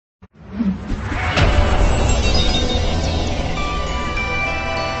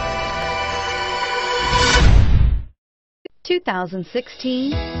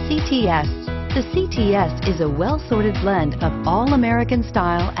2016 CTS. The CTS is a well-sorted blend of all-American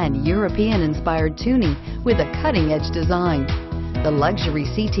style and European-inspired tuning with a cutting-edge design. The luxury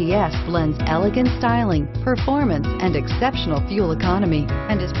CTS blends elegant styling, performance, and exceptional fuel economy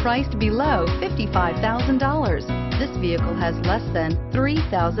and is priced below $55,000. This vehicle has less than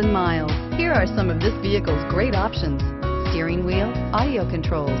 3,000 miles. Here are some of this vehicle's great options: steering wheel audio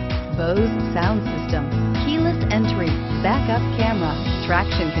controls, Bose sound system, keyless entry, backup camera,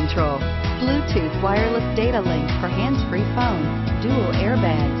 traction control, Bluetooth wireless data link for hands-free phone, dual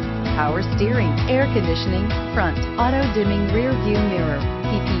airbags, power steering, air conditioning, front, auto-dimming rear view mirror,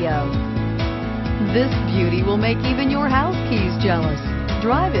 PPO. This beauty will make even your house keys jealous.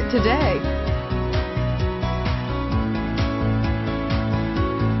 Drive it today.